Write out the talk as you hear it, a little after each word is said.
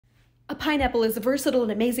A pineapple is a versatile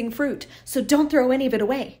and amazing fruit, so don't throw any of it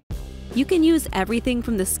away. You can use everything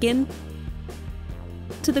from the skin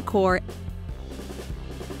to the core,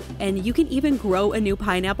 and you can even grow a new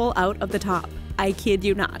pineapple out of the top. I kid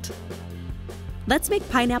you not. Let's make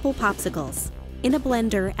pineapple popsicles. In a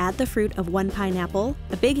blender, add the fruit of 1 pineapple,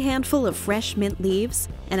 a big handful of fresh mint leaves,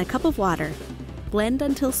 and a cup of water. Blend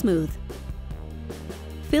until smooth.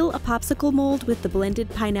 Fill a popsicle mold with the blended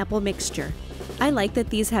pineapple mixture. I like that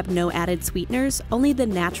these have no added sweeteners, only the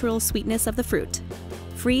natural sweetness of the fruit.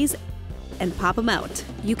 Freeze and pop them out.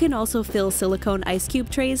 You can also fill silicone ice cube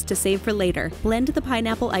trays to save for later. Blend the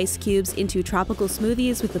pineapple ice cubes into tropical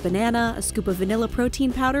smoothies with a banana, a scoop of vanilla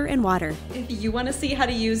protein powder, and water. If you want to see how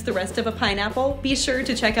to use the rest of a pineapple, be sure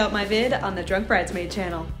to check out my vid on the Drunk Bridesmaid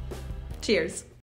channel. Cheers!